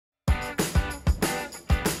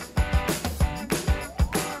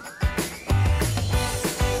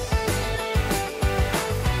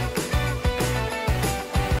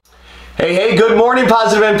Hey, good morning,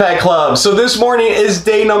 Positive Impact Club. So this morning is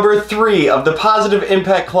day number 3 of the Positive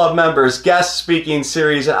Impact Club members guest speaking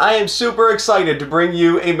series, and I am super excited to bring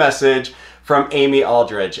you a message from Amy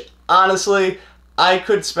Aldrich. Honestly, I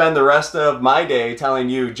could spend the rest of my day telling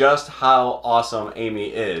you just how awesome Amy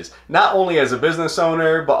is. Not only as a business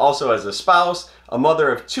owner, but also as a spouse, a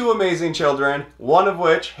mother of 2 amazing children, one of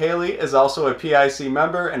which, Haley, is also a PIC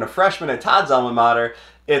member and a freshman at Todd's alma mater,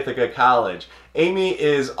 Ithaca College. Amy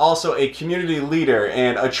is also a community leader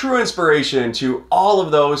and a true inspiration to all of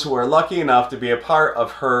those who are lucky enough to be a part of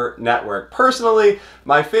her network. Personally,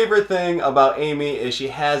 my favorite thing about Amy is she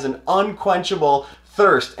has an unquenchable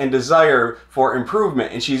thirst and desire for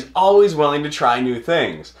improvement, and she's always willing to try new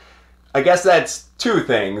things. I guess that's 2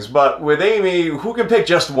 things, but with Amy, who can pick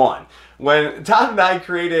just one? When Todd and I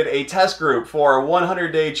created a test group for a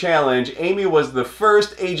 100-day challenge, Amy was the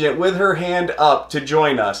first agent with her hand up to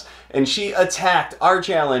join us, and she attacked our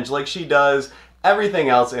challenge like she does everything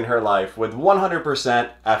else in her life with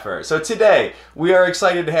 100% effort. So today, we are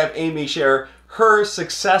excited to have Amy share her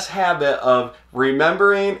success habit of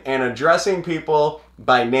remembering and addressing people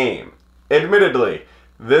by name. Admittedly,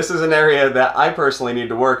 this is an area that I personally need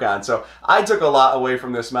to work on, so I took a lot away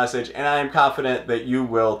from this message, and I am confident that you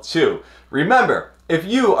will too. Remember, if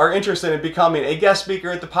you are interested in becoming a guest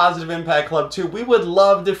speaker at the Positive Impact Club too, we would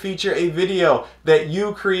love to feature a video that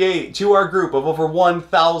you create to our group of over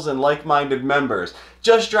 1,000 like-minded members.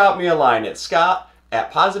 Just drop me a line at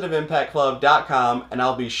scott@positiveimpactclub.com, and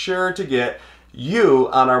I'll be sure to get you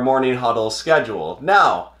on our morning huddle schedule.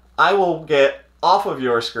 Now, I will get off of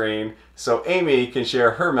your screen so Amy can share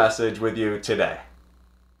her message with you today.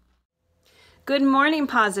 Good morning,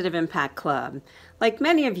 Positive Impact Club. Like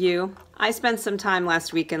many of you, I spent some time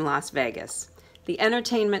last week in Las Vegas, the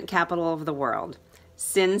entertainment capital of the world,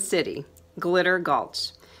 Sin City, Glitter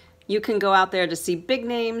Gulch. You can go out there to see big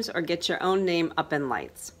names or get your own name up in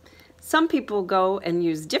lights. Some people go and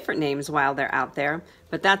use different names while they're out there,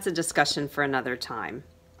 but that's a discussion for another time.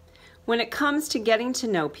 When it comes to getting to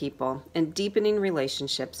know people and deepening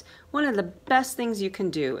relationships, one of the best things you can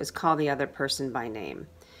do is call the other person by name.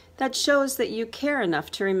 That shows that you care enough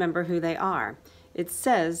to remember who they are. It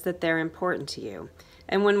says that they're important to you.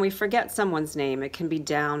 And when we forget someone's name, it can be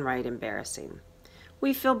downright embarrassing.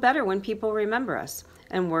 We feel better when people remember us,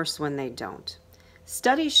 and worse when they don't.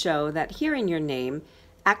 Studies show that hearing your name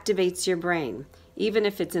activates your brain, even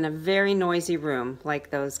if it's in a very noisy room like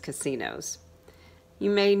those casinos. You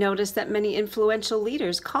may notice that many influential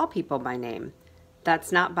leaders call people by name.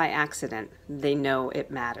 That's not by accident. They know it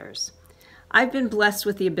matters. I've been blessed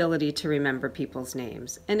with the ability to remember people's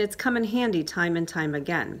names, and it's come in handy time and time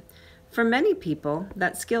again. For many people,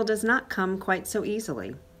 that skill does not come quite so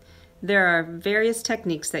easily. There are various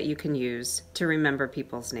techniques that you can use to remember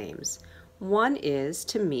people's names. One is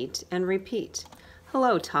to meet and repeat.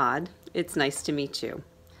 Hello, Todd. It's nice to meet you.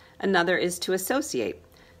 Another is to associate.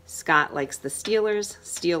 Scott likes the Steelers,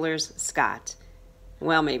 Steelers, Scott.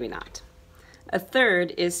 Well, maybe not. A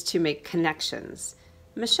third is to make connections.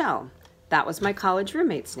 Michelle, that was my college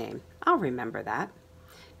roommate's name. I'll remember that.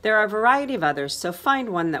 There are a variety of others, so find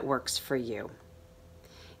one that works for you.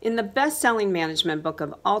 In the best-selling management book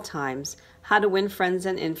of all times, How to Win Friends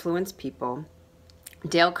and Influence People,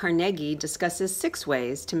 Dale Carnegie discusses 6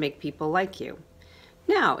 ways to make people like you.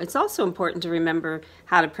 Now, it's also important to remember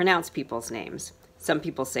how to pronounce people's names. Some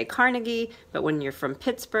people say Carnegie, but when you're from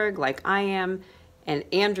Pittsburgh, like I am, and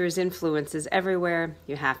Andrew's influence is everywhere,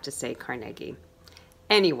 you have to say Carnegie.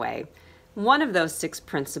 Anyway, one of those 6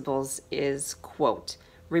 principles is, quote,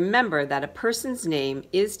 remember that a person's name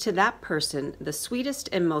is to that person the sweetest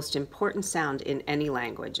and most important sound in any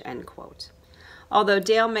language, end quote. Although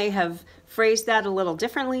Dale may have phrased that a little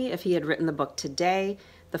differently if he had written the book today,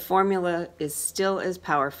 the formula is still as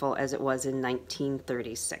powerful as it was in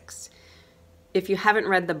 1936. If you haven't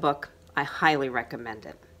read the book, I highly recommend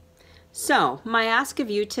it. So, my ask of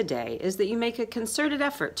you today is that you make a concerted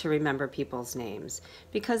effort to remember people's names,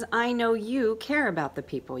 because I know you care about the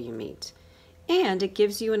people you meet. And it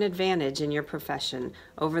gives you an advantage in your profession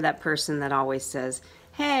over that person that always says,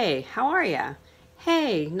 hey, how are ya?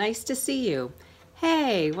 Hey, nice to see you.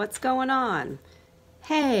 Hey, what's going on?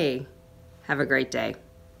 Hey, have a great day.